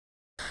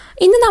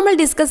ഇന്ന് നമ്മൾ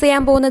ഡിസ്കസ്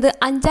ചെയ്യാൻ പോകുന്നത്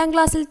 5ാം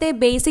ക്ലാസ്സിലത്തെ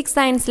ബേസിക്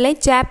സയൻസിലെ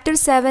ചാപ്റ്റർ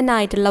 7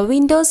 ആയിട്ടുള്ള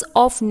വിൻഡോസ്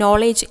ഓഫ്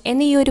നോളേജ്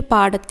എന്ന ഈ ഒരു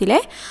പാഠത്തിലെ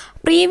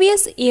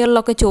പ്രീവിയസ്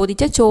ഇയറിലൊക്കെ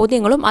ചോദിച്ച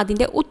ചോദ്യങ്ങളും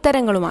അതിൻ്റെ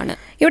ഉത്തരങ്ങളുമാണ്.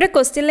 ഇവിടെ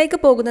ക്വസ്റ്റ്യനിലേക്ക്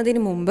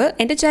പോകുന്നതിന് മുമ്പ്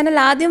എൻ്റെ ചാനൽ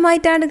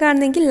ആദ്യമായിട്ടാണ്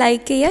കാണുന്നതെങ്കിൽ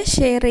ലൈക്ക് ചെയ്യുക,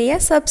 ഷെയർ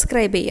ചെയ്യുക,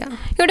 സബ്സ്ക്രൈബ് ചെയ്യുക.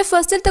 ഇവിടെ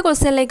ഫസ്റ്റത്തെ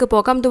ക്വസ്റ്റ്യനിലേക്ക്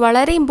പോകാം. ഇത്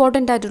വളരെ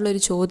ഇമ്പോർട്ടൻ്റ്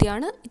ആയിട്ടുള്ളൊരു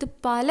ചോദ്യമാണ്. ഇത്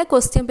പല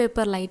ക്വസ്റ്റ്യൻ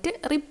പേപ്പറിലായിട്ട്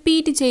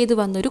റിപ്പീറ്റ് ചെയ്ത്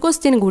വന്നൊരു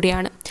ക്വസ്റ്റ്യൻ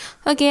കൂടിയാണ്.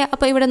 ഓക്കെ,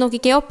 അപ്പോൾ ഇവിടെ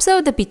നോക്കിക്കേ,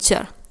 ഒബ്സർവ് ദ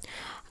പിക്ചർ.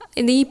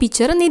 ഈ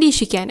പിക്ചർ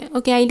നിരീക്ഷിക്കാൻ.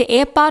 ഓക്കെ, അതിൻ്റെ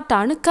എ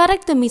പാർട്ടാണ്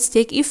correct the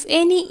mistake if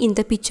any in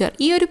the picture.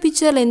 ഈ ഒരു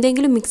പിക്ചറിൽ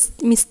എന്തെങ്കിലും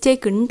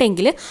മിസ്റ്റേക്ക്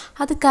ഉണ്ടെങ്കിൽ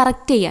അത്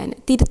കറക്റ്റ് ചെയ്യാൻ,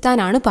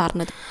 തിരുത്താനാണ്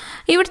പറഞ്ഞത്.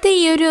 ഇവിടുത്തെ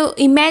ഈ ഒരു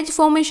ഇമേജ്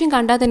ഫോർമേഷൻ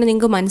കണ്ടാൽ തന്നെ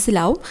നിങ്ങൾക്ക്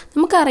മനസ്സിലാവും.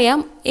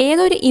 നമുക്കറിയാം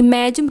ഏതൊരു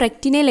ഇമേജും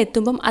റെക്റ്റിനയിൽ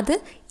എത്തുമ്പം അത്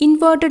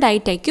ഇൻവേർട്ടഡ്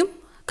ആയിട്ടായിരിക്കും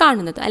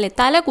കാണുന്നത്, അല്ലെ?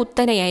 തല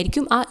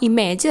കുത്തനെയായിരിക്കും ആ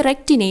ഇമേജ്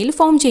റെക്റ്റിനയിൽ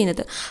ഫോം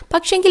ചെയ്യുന്നത്.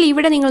 പക്ഷെങ്കിൽ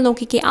ഇവിടെ നിങ്ങൾ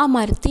നോക്കിക്കേ, ആ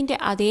മരത്തിൻ്റെ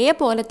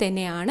അതേപോലെ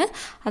തന്നെയാണ്,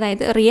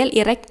 അതായത് റിയൽ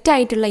ഇറക്റ്റ്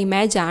ആയിട്ടുള്ള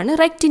ഇമേജാണ്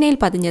റെക്റ്റിനയിൽ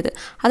പതിഞ്ഞത്.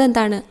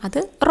 അതെന്താണ്? അത്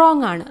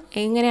റോങ് ആണ്.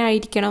 എങ്ങനെ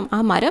ആയിരിക്കണം? ആ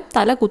മരം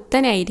തല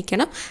കുത്തനെ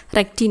ആയിരിക്കണം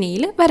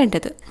റെക്റ്റിനയിൽ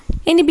വരേണ്ടത്.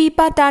 ഇനി ബി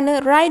പാർട്ടാണ്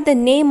write the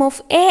name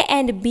of A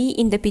and be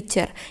in the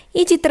picture.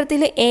 ഈ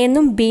ചിത്രത്തിൽ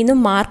എന്നും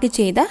ബിന്നും മാർക്ക്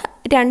ചെയ്ത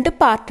രണ്ട്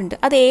പാർട്ടുണ്ട്.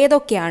 അത്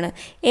ഏതൊക്കെയാണ്?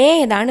 എ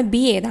ഏതാണ്,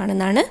 ബി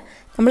ഏതാണെന്നാണ്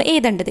നമ്മൾ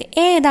എഴുതേണ്ടത്.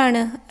 എ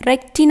ഏതാണ്?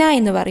 റെക്റ്റിന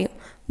എന്ന് പറയും.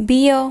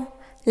 ബിയോ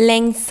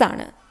ലെങ്സ്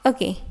ആണ്.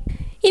 ഓക്കെ,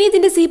 ഇനി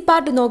ഇതിൻ്റെ സി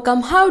പാർട്ട് നോക്കാം.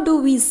 How do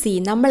we see?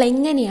 നമ്മൾ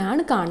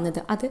എങ്ങനെയാണ്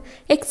കാണുന്നത്? അത്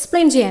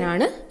എക്സ്പ്ലെയിൻ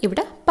ചെയ്യാനാണ്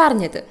ഇവിടെ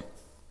പറഞ്ഞത്.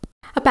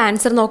 അപ്പോൾ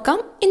ആൻസർ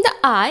നോക്കാം. In the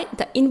I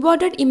the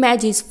inverted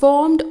image is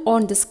formed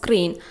on the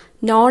screen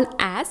known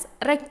as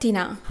retina.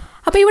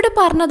 അപ്പോൾ ഇവിടെ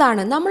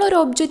പറഞ്ഞതാണ്, നമ്മളൊരു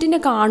ഒബ്ജക്റ്റിനെ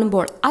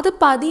കാണുമ്പോൾ അത്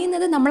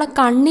പതിയുന്നത് നമ്മളെ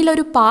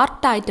കണ്ണിലൊരു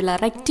പാർട്ടായിട്ടുള്ള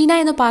റെക്റ്റിന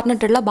എന്ന്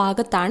പറഞ്ഞിട്ടുള്ള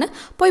ഭാഗത്താണ്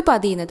പോയി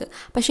പതിയുന്നത്.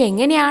 പക്ഷേ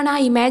എങ്ങനെയാണ് ആ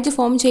ഇമേജ്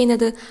ഫോം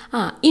ചെയ്യുന്നത്?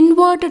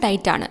 ഇൻവേർട്ടഡ്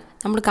ആയിട്ടാണ്.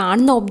 നമ്മൾ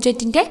കാണുന്ന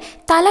ഒബ്ജക്റ്റിൻ്റെ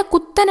തല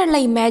കുത്തനുള്ള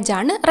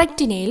ഇമേജാണ്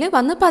റെക്റ്റിനയിൽ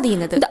വന്ന്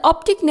പതിയുന്നത്. The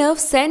optic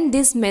nerve send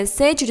this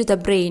message to the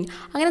brain.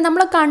 അങ്ങനെ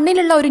നമ്മളെ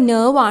കണ്ണിലുള്ള ഒരു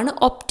നെർവാണ്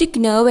ഒപ്റ്റിക്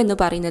നെർവ് എന്ന്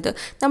പറയുന്നത്.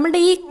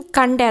 നമ്മുടെ ഈ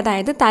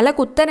അതായത് തല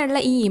കുത്തനുള്ള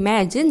ഈ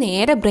ഇമേജ്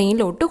നേരെ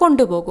ബ്രെയിനിലോട്ട്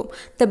കൊണ്ടുപോകും.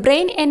 The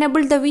brain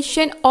enable the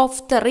vision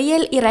of the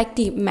real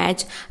erect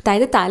image.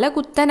 അതായത് തല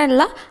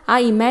കുത്തനുള്ള ആ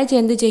ഇമേജ്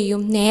എന്ത്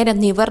ചെയ്യും? നേരെ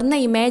നിവർന്ന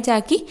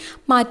ഇമേജാക്കി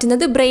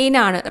മാറ്റുന്നത്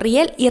ബ്രെയിനാണ്.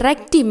 റിയൽ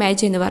ഇറക്റ്റ്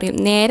ഇമേജ് എന്ന് പറയും,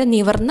 നേരെ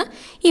നിവർന്ന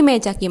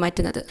ഇമേജാക്കി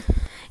മാറ്റുന്നത്.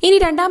 ഇനി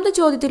രണ്ടാമത്തെ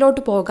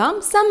ചോദ്യത്തിലോട്ട് പോകാം.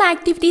 Some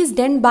activities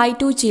done by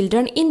 2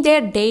 children in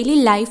there daily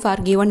life are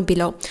given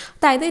below.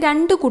 അതായത്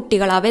 2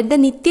 കുട്ടികൾ അവരുടെ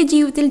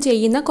നിത്യജീവിതത്തിൽ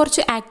ചെയ്യുന്ന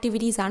കുറച്ച്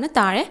ആക്ടിവിറ്റീസാണ്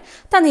താഴെ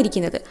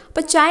തന്നിരിക്കുന്നത്.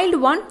 അപ്പോൾ ചൈൽഡ്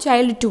 1,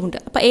 ചൈൽഡ് 2 ഉണ്ട്.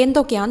 അപ്പോൾ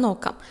എന്തൊക്കെയാണെന്ന്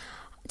നോക്കാം.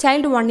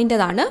 Child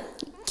 1ൻ്റെതാണ്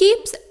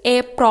keeps A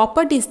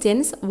proper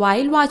distance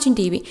while watching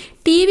T V.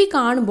 T V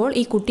കാണുമ്പോൾ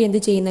ഈ കുട്ടി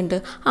എന്ത് ചെയ്യുന്നുണ്ട്?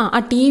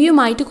 ആ ടി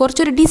വിയുമായിട്ട്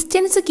കുറച്ചൊരു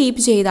ഡിസ്റ്റൻസ്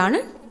കീപ്പ് ചെയ്താണ്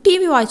ടി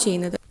വി വാച്ച്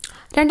ചെയ്യുന്നത്.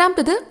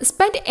 രണ്ടാമത്തത്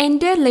spend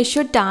entire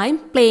leisure time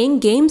playing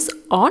games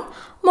on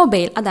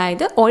mobile.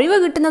 അതായത് ഒഴിവ്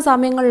കിട്ടുന്ന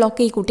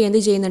സമയങ്ങളിലൊക്കെ ഈ കുട്ടി എന്ത്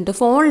ചെയ്യുന്നുണ്ട്?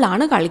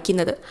 ഫോണിലാണ്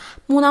കളിക്കുന്നത്.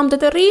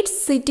 മൂന്നാമത്തത് read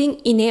sitting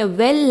in A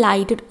well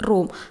lighted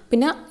room.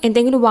 പിന്നെ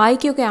എന്തെങ്കിലും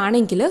വായിക്കുകയൊക്കെ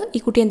ആണെങ്കിൽ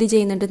ഈ കുട്ടി എന്ത്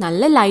ചെയ്യുന്നുണ്ട്?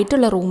 നല്ല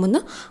ലൈറ്റുള്ള റൂമിൽ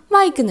നിന്ന്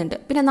വായിക്കുന്നുണ്ട്.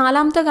 പിന്നെ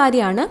നാലാമത്തെ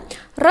കാര്യമാണ്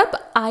റബ്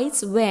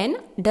ice when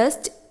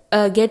dust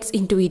gets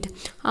in to it.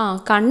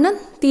 കണ്ണ്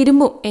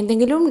തിരുമ്പും.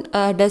 എന്തെങ്കിലും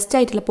ഡസ്റ്റ്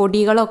ആയിട്ടുള്ള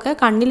പൊടികളൊക്കെ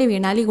കണ്ണിൽ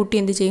വീണാൽ ഈ കുട്ടി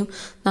എന്ത് ചെയ്യും?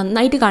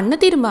 നന്നായിട്ട് കണ്ണ്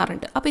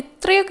തിരുമ്പാറുണ്ട്. അപ്പോൾ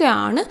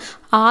ഇത്രയൊക്കെയാണ്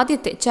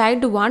ആദ്യത്തെ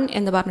ചൈൽഡ് 1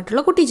 എന്ന്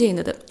പറഞ്ഞിട്ടുള്ള കുട്ടി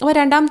ചെയ്യുന്നത്. അപ്പോൾ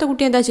രണ്ടാമത്തെ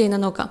കുട്ടി എന്താ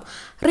ചെയ്യുന്നത് നോക്കാം.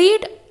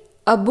 Read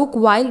A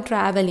book while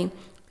travelling.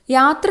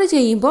 യാത്ര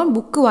ചെയ്യുമ്പോൾ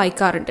ബുക്ക്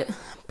വായിക്കാറുണ്ട്.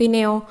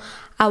 പിന്നെയോ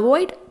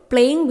avoid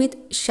playing with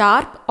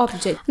sharp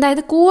object.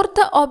 അതായത്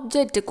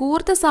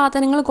കൂർത്ത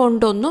സാധനങ്ങൾ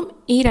കൊണ്ടൊന്നും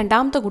ഈ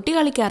രണ്ടാമത്തെ കുട്ടി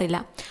കളിക്കാറില്ല.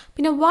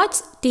 പിന്നെ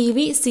watch T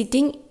V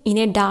sitting in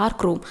A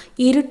dark room.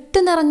 ഇരുട്ട്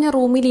നിറഞ്ഞ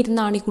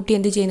റൂമിലിരുന്നാണ് ഈ കുട്ടി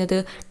എന്ത് ചെയ്യുന്നത്?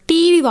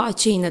 ടി വി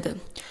വാച്ച് ചെയ്യുന്നത്.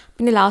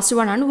 പിന്നെ ലാസ്റ്റ്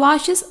വൺ ആണ്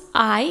washes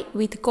I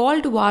with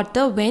called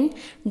water when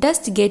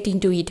dust get in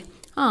to it.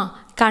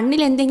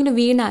 കണ്ണിൽ എന്തെങ്കിലും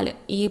വീണാൽ,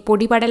 ഈ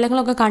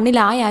പൊടിപടലങ്ങളൊക്കെ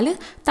കണ്ണിലായാൽ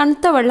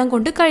തണുത്ത വെള്ളം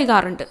കൊണ്ട്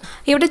കഴുകാറുണ്ട്.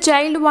 ഇവിടെ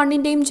ചൈൽഡ്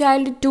 1ൻ്റെയും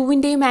ചൈൽഡ്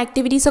 2ൻ്റെയും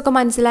ആക്ടിവിറ്റീസൊക്കെ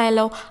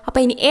മനസ്സിലായല്ലോ.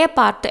 അപ്പോൾ ഇനി എ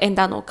പാർട്ട്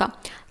എന്താ നോക്കാം.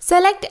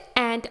 Select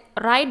and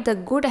write the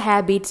good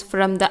habits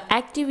from the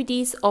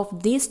activities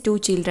of these 2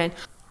 children.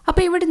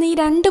 അപ്പോൾ ഇവിടുന്ന് ഈ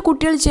 2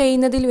 കുട്ടികൾ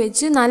ചെയ്യുന്നതിൽ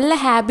വെച്ച് നല്ല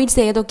ഹാബിറ്റ്സ്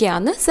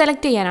ഏതൊക്കെയാണെന്ന്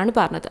സെലക്ട് ചെയ്യാനാണ്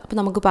പറഞ്ഞത്. അപ്പോൾ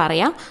നമുക്ക്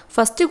പറയാം.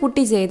 ഫസ്റ്റ്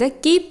കുട്ടി ചെയ്ത്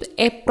keep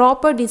A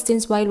proper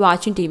distance while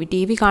watching T V.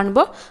 T V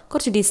കാണുമ്പോൾ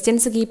കുറച്ച്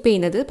ഡിസ്റ്റൻസ് കീപ്പ്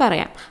ചെയ്യുന്നത്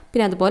പറയാം.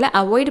 പിന്നെ അതുപോലെ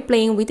avoid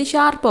playing with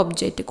sharp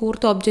object.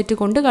 കൂർത്ത ഒബ്ജക്റ്റ്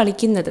കൊണ്ട്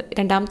കളിക്കുന്നത്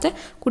രണ്ടാമത്തെ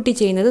കുട്ടി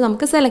ചെയ്യുന്നത്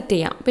നമുക്ക് സെലക്ട്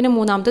ചെയ്യാം. പിന്നെ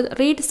മൂന്നാമത്തെ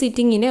read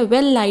sitting in A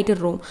well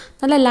lighted room.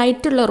 നല്ല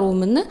ലൈറ്റുള്ള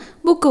റൂമിൽ നിന്ന്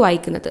ബുക്ക്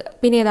വായിക്കുന്നത്.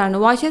 പിന്നെ ഏതാണ്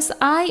washes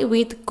I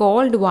with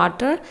called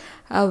water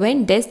when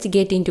dust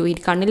get in to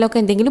it. കണ്ണിലൊക്കെ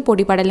എന്തെങ്കിലും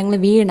പൊടിപടലങ്ങൾ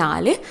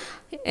വീണാൽ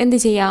എന്ത്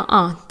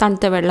ചെയ്യുക?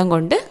 തണുത്ത വെള്ളം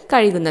കൊണ്ട്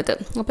കഴുകുന്നത്.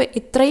 അപ്പോൾ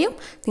ഇത്രയും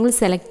നിങ്ങൾ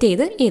സെലക്ട്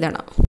ചെയ്ത്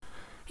എഴുതണം.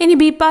 ഇനി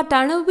ബി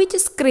പാർട്ടാണ്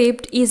which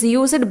script is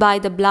used by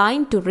the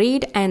blind to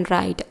read and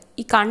right.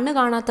 ഈ കണ്ണ്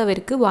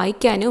കാണാത്തവർക്ക്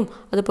വായിക്കാനും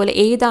അതുപോലെ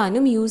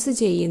എഴുതാനും യൂസ്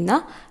ചെയ്യുന്ന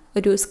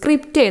ഒരു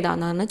സ്ക്രിപ്റ്റ്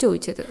ഏതാണെന്നാണ്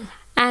ചോദിച്ചത്.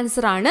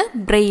 ആൻസറാണ്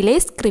ബ്രെയിലെ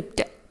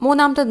സ്ക്രിപ്റ്റ്.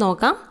 മൂന്നാമത്തെ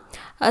നോക്കാം.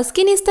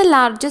 Skin is the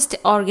largest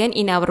organ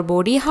in our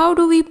body. How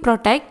do we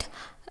protect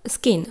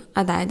skin?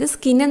 അതായത്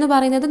സ്കിൻ എന്ന്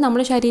പറയുന്നത്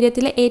നമ്മുടെ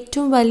ശരീരത്തിലെ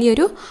ഏറ്റവും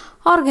വലിയൊരു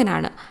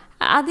ഓർഗനാണ്.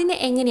 അതിനെ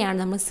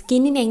എങ്ങനെയാണ്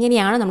സ്കിന്നിനെ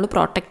എങ്ങനെയാണ് നമ്മൾ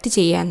പ്രൊട്ടക്റ്റ്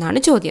ചെയ്യുക എന്നാണ്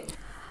ചോദ്യം.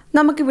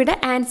 നമുക്കിവിടെ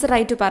ആൻസർ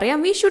ആയിട്ട് പറയാം.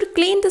 We should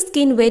clean the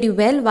skin very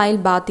well while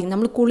bathing.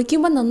 നമ്മൾ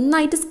കുളിക്കുമ്പോൾ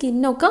നന്നായിട്ട്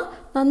സ്കിന്നൊക്കെ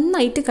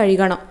നന്നായിട്ട്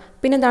കഴുകണം.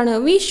 പിന്നെന്താണ്?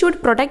 We should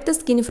protect the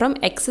skin from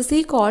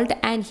excessive cold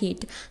and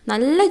heat.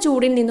 നല്ല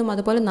ചൂടിൽ നിന്നും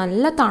അതുപോലെ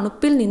നല്ല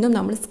തണുപ്പിൽ നിന്നും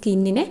നമ്മൾ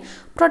സ്കിന്നിനെ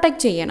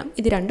പ്രൊട്ടക്റ്റ് ചെയ്യണം.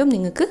 ഇത് രണ്ടും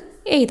നിങ്ങൾക്ക്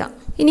എഴുതാം.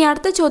 ഇനി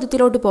അടുത്ത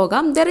ചോദ്യത്തിലോട്ട്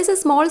പോകാം. There is A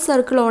small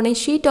circle on A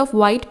sheet of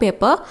white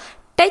paper.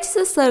 Touch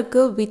the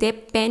circle with a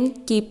pen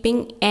keeping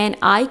an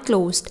eye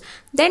closed.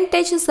 Then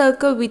touch the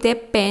circle with a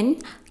pen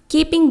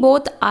keeping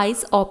both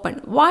eyes open.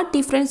 What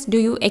difference do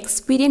you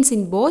experience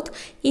in both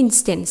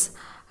instances?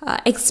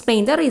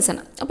 Explain the reason.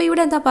 അപ്പോൾ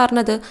ഇവിടെ എന്താ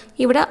പറഞ്ഞത്?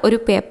 ഇവിടെ ഒരു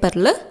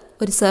പേപ്പറിൽ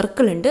ഒരു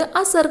circle ഉണ്ട്.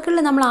 ആ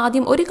സർക്കിളിൽ നമ്മൾ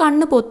ആദ്യം ഒരു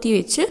കണ്ണ് പൊത്തി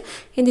വെച്ച്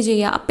എന്ത്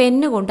ചെയ്യുക? ആ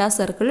പെന്ന് കൊണ്ട് ആ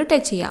സർക്കിളിൽ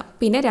ടച്ച് ചെയ്യുക.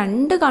 പിന്നെ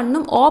രണ്ട്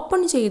കണ്ണും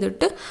ഓപ്പൺ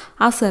ചെയ്തിട്ട്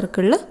ആ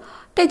സർക്കിളിൽ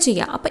ടച്ച്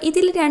ചെയ്യുക. അപ്പോൾ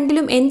ഇതിൽ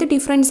രണ്ടിലും എന്ത്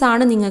ഡിഫറൻസ്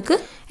ആണ് നിങ്ങൾക്ക്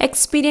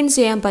എക്സ്പീരിയൻസ്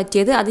ചെയ്യാൻ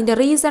പറ്റിയത്? അതിൻ്റെ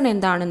റീസൺ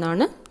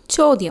എന്താണെന്നാണ്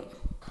ചോദ്യം.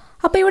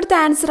 അപ്പോൾ ഇവിടുത്തെ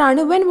ആൻസർ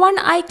ആണ് when one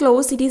I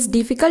close it is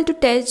difficult to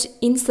touch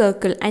in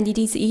circle and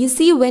it is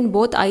easy when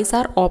both ice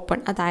are open.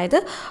 അതായത്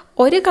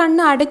ഒരു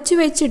കണ്ണ് അടച്ചു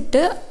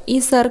വെച്ചിട്ട് ഈ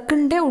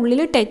സർക്കിളിൻ്റെ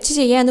ഉള്ളിൽ ടച്ച്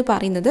ചെയ്യുക എന്ന്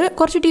പറയുന്നത്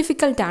കുറച്ച്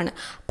ഡിഫിക്കൽട്ടാണ്.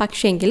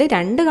 പക്ഷേങ്കിൽ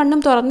രണ്ട്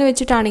കണ്ണും തുറന്നു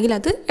വെച്ചിട്ടാണെങ്കിൽ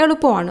അത്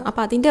എളുപ്പമാണ്.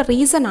 അപ്പോൾ അതിൻ്റെ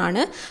റീസൺ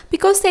ആണ്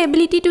because the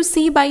ability to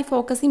see by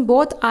focusing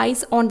both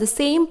ice on the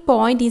same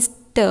point is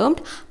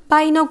termed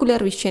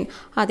binocular vision.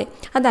 അതെ,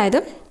 അതായത്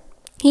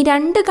ഈ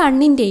രണ്ട്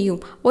കണ്ണിൻ്റെയും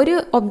ഒരു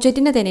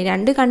ഒബ്ജക്റ്റിനെ തന്നെ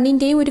രണ്ട്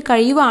കണ്ണിൻ്റെയും ഒരു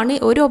കഴിവാണ്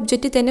ഒരു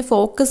ഒബ്ജക്റ്റിൽ തന്നെ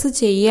ഫോക്കസ്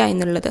ചെയ്യുക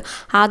എന്നുള്ളത്.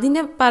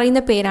 അതിനെ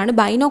പറയുന്ന പേരാണ്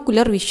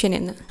ബൈനോക്കുലർ വിഷൻ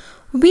എന്ന്.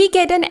 We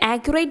get an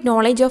accurate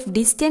knowledge of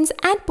distance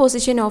and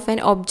position of an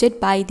object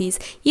by these.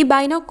 ഈ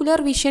ബൈനോക്കുലർ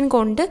വിഷൻ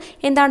കൊണ്ട്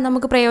എന്താണ്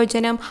നമുക്ക്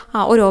പ്രയോജനം?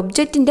 ഒരു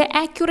ഒബ്ജക്റ്റിൻ്റെ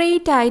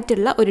ആക്യുറേറ്റ്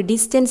ആയിട്ടുള്ള ഒരു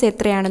ഡിസ്റ്റൻസ്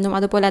എത്രയാണെന്നും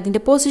അതുപോലെ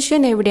അതിൻ്റെ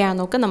പൊസിഷൻ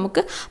എവിടെയാണെന്നൊക്കെ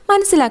നമുക്ക്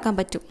മനസ്സിലാക്കാൻ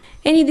പറ്റും.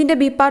 ഇനി ഇതിൻ്റെ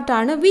ബി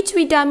പാർട്ടാണ് which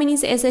vitamin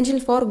is essential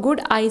for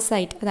good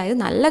eyesight. അതായത്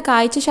നല്ല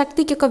കാഴ്ച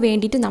ശക്തിക്കൊക്കെ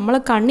വേണ്ടിയിട്ട്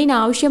നമ്മളെ കണ്ണിന്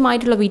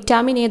ആവശ്യമായിട്ടുള്ള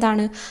വിറ്റാമിൻ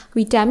ഏതാണ്?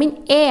 വിറ്റാമിൻ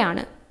എ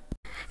ആണ്.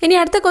 ഇനി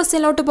അടുത്ത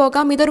ക്വസ്റ്റ്യനിലോട്ട്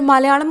പോകാം. ഇതൊരു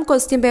മലയാളം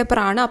ക്വസ്റ്റ്യൻ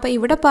പേപ്പറാണ്. അപ്പോൾ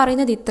ഇവിടെ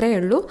പറയുന്നത് ഇത്രയേ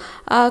ഉള്ളൂ.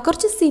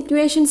 കുറച്ച്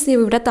സിറ്റുവേഷൻസ്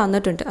ഇവിടെ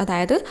തന്നിട്ടുണ്ട്.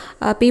 അതായത്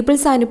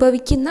പീപ്പിൾസ്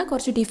അനുഭവിക്കുന്ന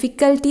കുറച്ച്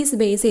ഡിഫിക്കൽട്ടീസ്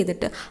ബേസ്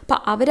ചെയ്തിട്ട് അപ്പോൾ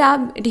അവർ ആ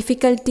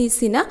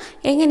ഡിഫിക്കൽട്ടീസിനെ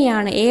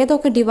എങ്ങനെയാണ്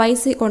ഏതൊക്കെ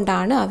ഡിവൈസ്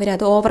കൊണ്ടാണ്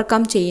അവരത്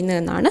ഓവർകം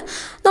ചെയ്യുന്നതെന്നാണ്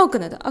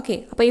നോക്കുന്നത്. ഓക്കെ,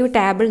 അപ്പോൾ ഈ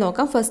ടേബിൾ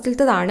നോക്കാം.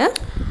 ഫസ്റ്റിലത്തേതാണ്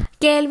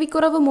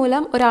കേൾവിക്കുറവ്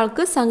മൂലം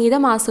ഒരാൾക്ക്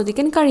സംഗീതം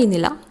ആസ്വദിക്കാൻ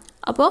കഴിയുന്നില്ല.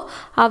 അപ്പോൾ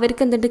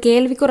അവർക്ക് എന്തുണ്ട്?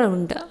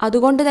 കേൾവിക്കുറവുണ്ട്.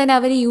 അതുകൊണ്ട് തന്നെ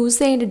അവർ യൂസ്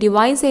ചെയ്യേണ്ട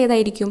ഡിവൈസ്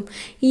ഏതായിരിക്കും?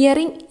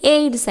 ഇയറിംഗ്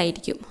എയ്ഡ്സ്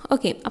ആയിരിക്കും.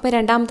 ഓക്കെ, അപ്പോൾ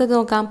രണ്ടാമത്തത്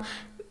നോക്കാം.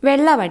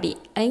 വെള്ളവടി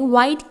അല്ലെങ്കിൽ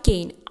വൈറ്റ്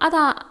കെയിൻ. അത്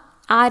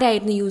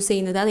ആരായിരുന്നു യൂസ്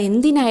ചെയ്യുന്നത്? അത്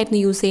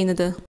എന്തിനായിരുന്നു യൂസ്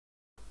ചെയ്യുന്നത്?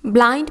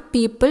 Blind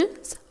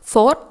people's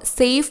four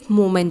safe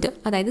movement.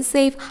 അതായത്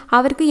സേഫ്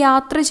അവർക്ക്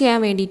യാത്ര ചെയ്യാൻ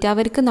വേണ്ടിയിട്ട്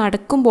അവർക്ക്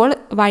നടക്കുമ്പോൾ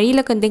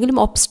വഴിയിലൊക്കെ എന്തെങ്കിലും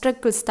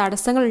ഒബ്സ്ട്രക്കിൾസ്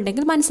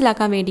തടസ്സങ്ങളുണ്ടെങ്കിൽ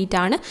മനസ്സിലാക്കാൻ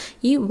വേണ്ടിയിട്ടാണ്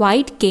ഈ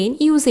വൈറ്റ് കെയിൻ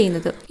യൂസ്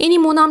ചെയ്യുന്നത്. ഇനി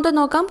മൂന്നാമത്തെ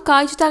നോക്കാം.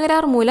 കാഴ്ച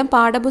തകരാർ മൂലം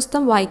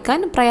പാഠപുസ്തകം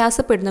വായിക്കാൻ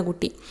പ്രയാസപ്പെടുന്ന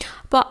കുട്ടി.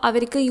 അപ്പോൾ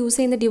അവർക്ക് യൂസ്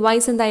ചെയ്യുന്ന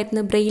ഡിവൈസ്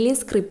എന്തായിരുന്നു? ബ്രെയിലി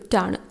സ്ക്രിപ്റ്റ്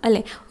ആണ്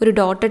അല്ലേ? ഒരു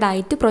ഡോട്ടഡ്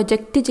ആയിട്ട്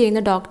പ്രൊജക്റ്റ്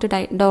ചെയ്യുന്ന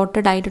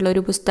ഡോട്ടഡ് ആയിട്ടുള്ള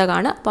ഒരു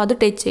പുസ്തകമാണ്. അപ്പോൾ അത്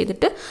ടച്ച്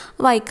ചെയ്തിട്ട്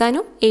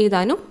വായിക്കാനും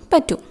എഴുതാനും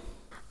പറ്റും.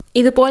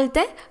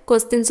 ഇതുപോലത്തെ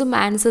ക്വസ്റ്റ്യൻസും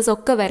ആൻസേഴ്സും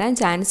ഒക്കെ വരാൻ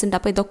ചാൻസ് ഉണ്ട്.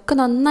 അപ്പോൾ ഇതൊക്കെ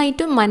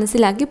നന്നായിട്ട്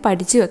മനസ്സിലാക്കി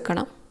പഠിച്ചു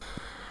വെക്കണം.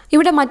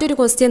 ഇവിടെ മറ്റൊരു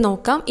ക്വസ്റ്റ്യൻ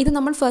നോക്കാം. ഇത്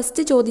നമ്മൾ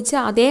ഫസ്റ്റ് ചോദിച്ച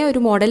അതേ ഒരു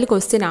മോഡൽ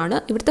ക്വസ്റ്റ്യൻ ആണ്.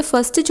 ഇവിടുത്തെ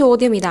ഫസ്റ്റ്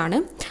ചോദ്യം ഇതാണ്.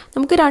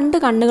 നമുക്ക് രണ്ട്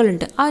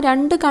കണ്ണുകളുണ്ട്. ആ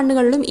രണ്ട്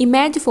കണ്ണുകളിലും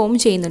ഇമേജ് ഫോം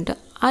ചെയ്യുന്നുണ്ട്.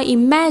 ആ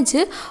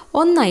ഇമേജ്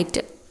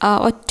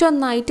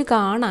ഒറ്റൊന്നായിട്ട്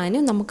കാണാൻ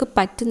നമുക്ക്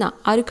പറ്റുന്ന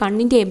ആ ഒരു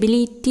കണ്ണിൻ്റെ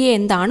എബിലിറ്റിയെ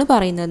എന്താണ്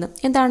പറയുന്നത്?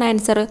 എന്താണ്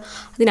ആൻസർ?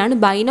 അതിനാണ്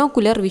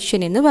ബൈനോക്കുലർ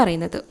വിഷൻ എന്ന്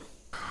പറയുന്നത്.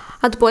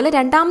 അതുപോലെ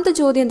രണ്ടാമത്തെ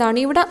ചോദ്യം എന്താണ്?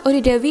 ഇവിടെ ഒരു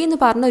രവി എന്ന്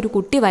പറഞ്ഞ ഒരു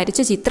കുട്ടി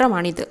വരച്ച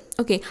ചിത്രമാണിത്.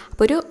 ഓക്കെ,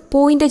 അപ്പോൾ ഒരു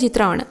പൂവിൻ്റെ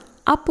ചിത്രമാണ്.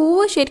 ആ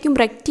പൂവ് ശരിക്കും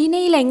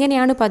റെക്റ്റിനയിൽ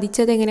എങ്ങനെയാണ്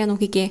പതിച്ചത്? എങ്ങനെയാണ്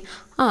നോക്കിക്കേ.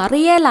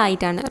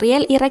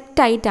 റിയൽ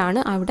ഇറക്റ്റ് ആയിട്ടാണ്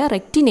അവിടെ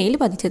റെക്റ്റിനയിൽ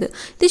പതിച്ചത്.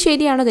 ഇത്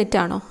ശരിയാണോ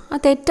തെറ്റാണോ?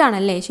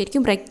 തെറ്റാണല്ലേ.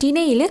 ശരിക്കും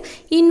റെക്റ്റിനയിൽ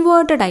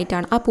ഇൻവേർട്ടഡ്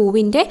ആയിട്ടാണ്. ആ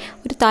പൂവിൻ്റെ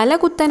ഒരു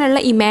തലകുത്തനുള്ള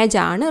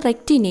ഇമേജാണ്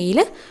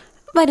റെക്റ്റിനയിൽ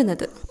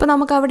വരുന്നത്. അപ്പോൾ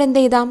നമുക്ക് അവിടെ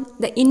എന്ത് ചെയ്താം?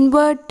 The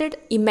inverted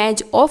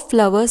image of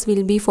flowers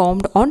will be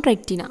formed on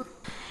retina.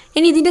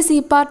 ഇനി ഇതിൻ്റെ സി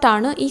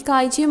പാർട്ടാണ്. ഈ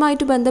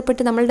കാഴ്ചയുമായിട്ട്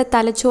ബന്ധപ്പെട്ട് നമ്മളുടെ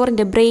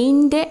തലച്ചോറിൻ്റെ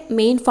ബ്രെയിനിൻ്റെ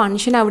മെയിൻ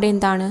ഫങ്ഷൻ അവിടെ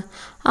എന്താണ്?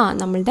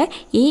 നമ്മളുടെ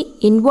ഈ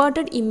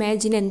ഇൻവേർട്ടഡ്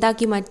ഇമേജിനെ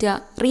എന്താക്കി മാറ്റുക?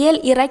 റിയൽ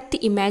ഇറക്റ്റ്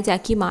ഇമേജ്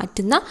ആക്കി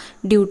മാറ്റുന്ന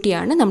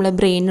ഡ്യൂട്ടിയാണ് നമ്മളെ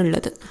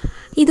ബ്രെയിനുള്ളത്.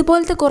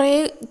 ഇതുപോലത്തെ കുറേ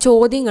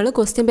ചോദ്യങ്ങൾ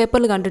ക്വസ്റ്റ്യൻ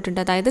പേപ്പറിൽ കണ്ടിട്ടുണ്ട്.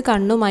 അതായത്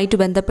കണ്ണുമായിട്ട്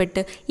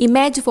ബന്ധപ്പെട്ട്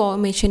ഇമേജ്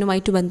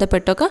ഫോർമേഷനുമായിട്ട്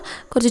ബന്ധപ്പെട്ടൊക്കെ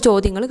കുറച്ച്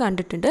ചോദ്യങ്ങൾ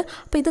കണ്ടിട്ടുണ്ട്.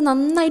 അപ്പോൾ ഇത്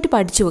നന്നായിട്ട്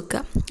പഠിച്ചു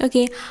വെക്കുക.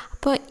 ഓക്കെ,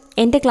 അപ്പോൾ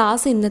എൻ്റെ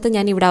ക്ലാസ് ഇന്നത്തെ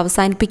ഞാൻ ഇവിടെ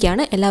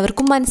അവസാനിപ്പിക്കുകയാണ്.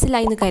 എല്ലാവർക്കും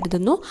മനസ്സിലായി എന്ന്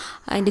കരുതുന്നു.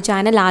 എൻ്റെ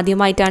ചാനൽ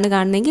ആദ്യമായിട്ടാണ്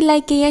കാണുന്നതെങ്കിൽ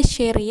ലൈക്ക് ചെയ്യുക,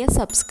 ഷെയർ ചെയ്യുക,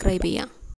 സബ്സ്ക്രൈബ് ചെയ്യുക.